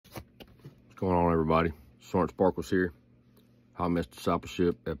Going on, everybody? Sergeant Sparkles here. High Mess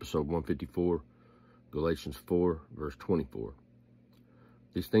Discipleship, episode 154, Galatians 4, verse 24.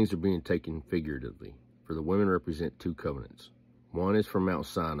 These things are being taken figuratively, for the women represent two covenants. One is from Mount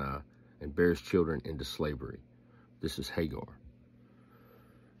Sinai and bears children into slavery. This is Hagar.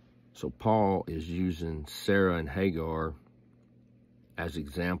 So Paul is using Sarah and Hagar as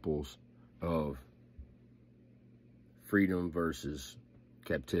examples of freedom versus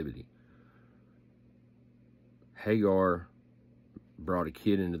captivity. Hagar brought a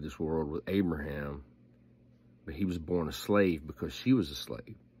kid into this world with Abraham, but he was born a slave because she was a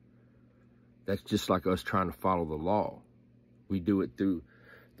slave. That's just like us trying to follow the law. We do it through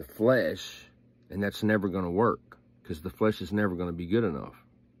the flesh, and that's never going to work because the flesh is never going to be good enough,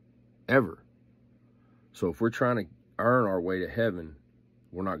 ever. So if we're trying to earn our way to heaven,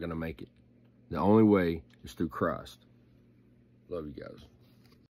 we're not going to make it. The only way is through Christ. Love you guys.